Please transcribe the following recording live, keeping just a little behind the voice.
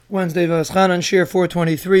Wednesday V'aschanan Shir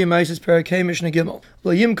 423 Maisis Parakeh Mishnah Gimel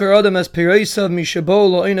Lo yimkar adam es pireisav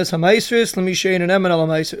mishabo lo einas hamaisris l'mishein and emen al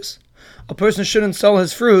hamaisris. A person shouldn't sell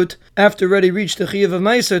his fruit after already reached the chiyuv of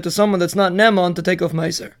meiser to someone that's not nemon to take off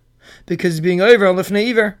meiser, because he's being over on lifnei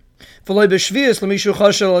iver. V'loi b'shvius l'mishu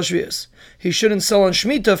chashel al shvius. He shouldn't sell on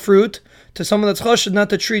shmita fruit to someone that's chashed not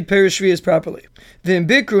to treat perish shvius properly. V'im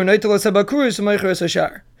bikru neitel es habakuris u'meicher es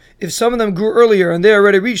hashar. If some of them grew earlier and they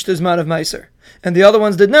already reached the zman of meiser, and the other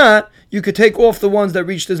ones did not, you could take off the ones that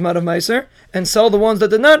reached the zman of meiser and sell the ones that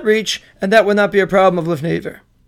did not reach, and that would not be a problem of lifnei iver.